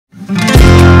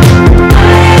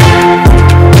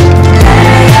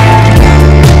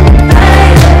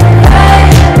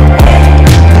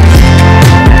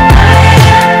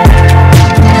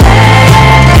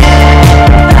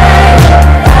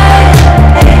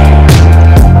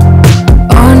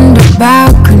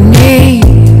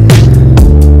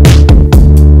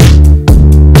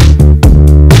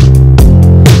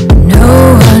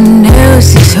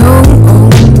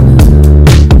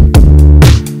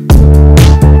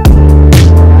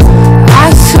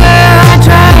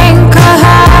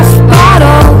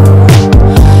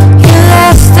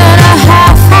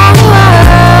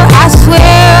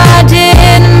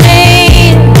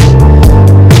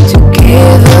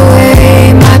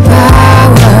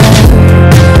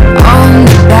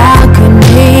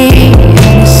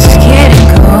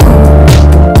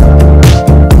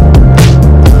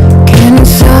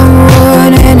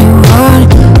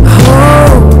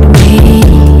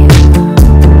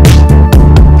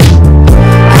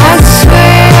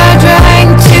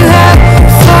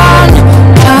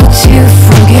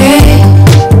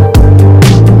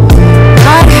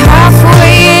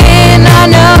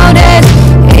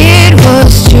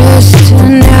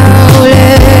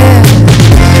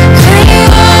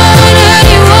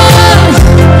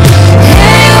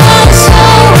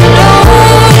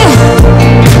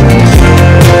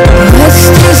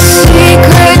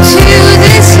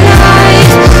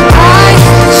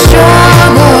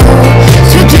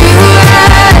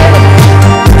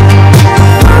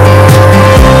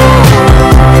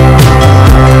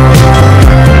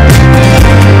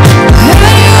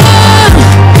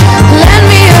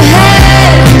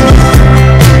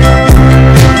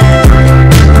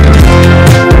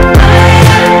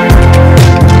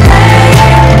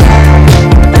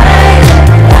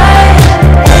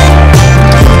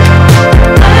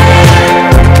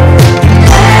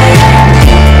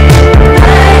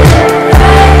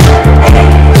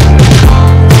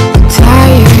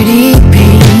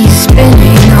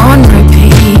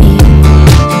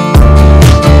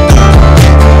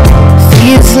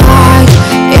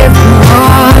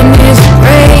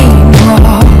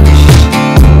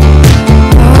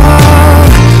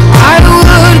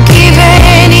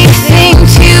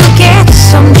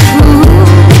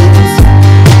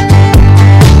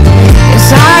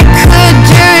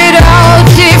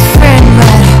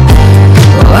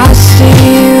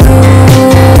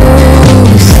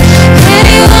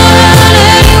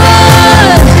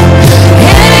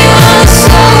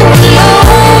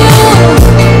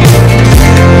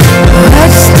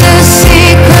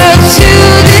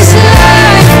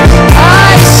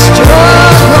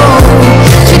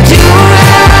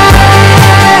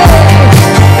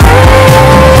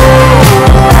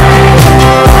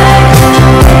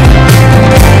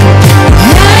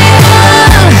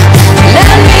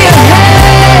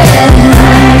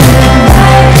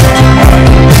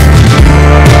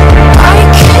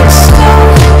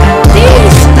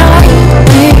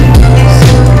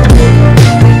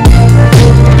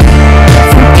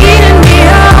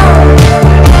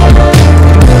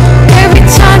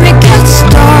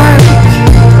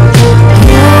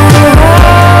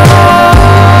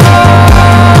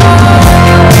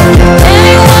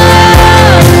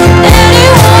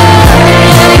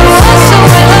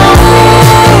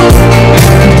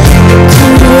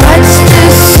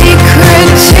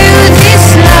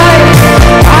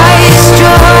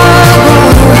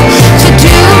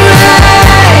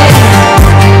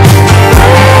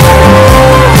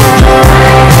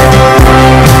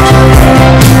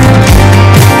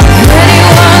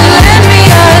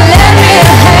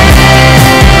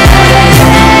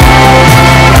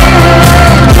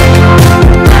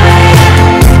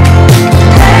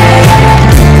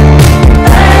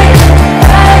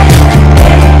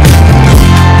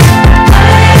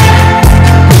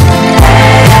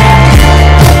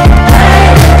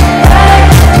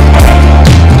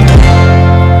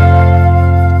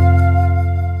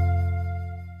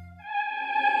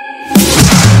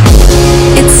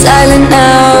silent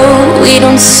now, we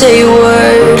don't say a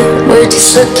word. We're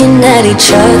just looking at each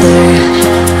other.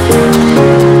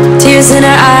 Tears in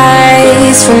our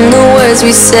eyes from the words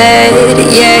we said.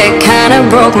 Yeah, it kinda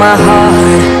broke my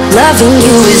heart. Loving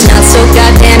you is not so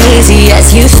goddamn easy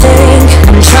as you think.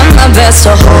 I'm trying my best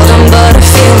to hold on, but I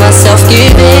feel myself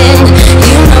giving.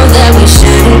 You know that we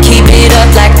shouldn't keep it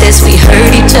up like this. We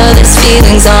hurt each other's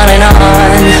feelings on and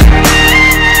on.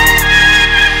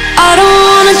 I don't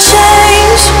wanna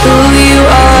change who you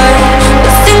are.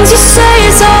 The things you say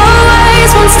is always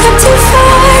one step too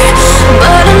far.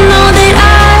 But I know that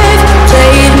I've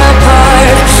played my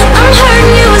part. I'm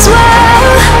hurting you as well.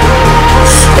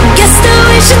 I guess that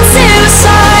we should say we're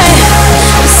sorry.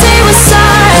 Say we're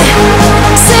sorry.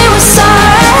 Say we're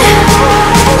sorry.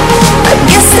 I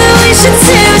guess that we should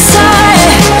say we're sorry.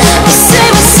 Say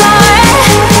we're sorry.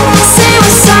 Say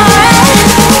we're sorry.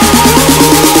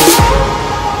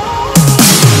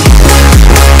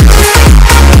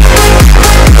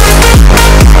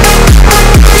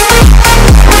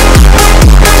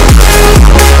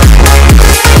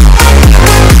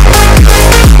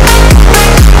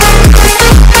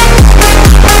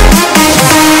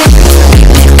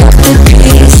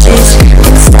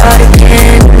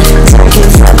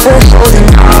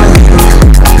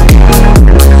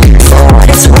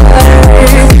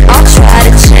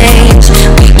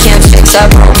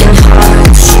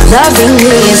 Loving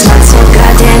me is not so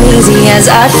goddamn easy as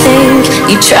I think.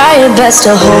 You try your best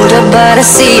to hold up, but I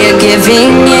see you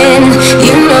giving in.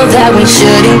 You know that we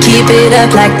shouldn't keep it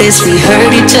up like this. We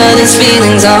hurt each other's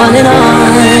feelings on and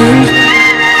on.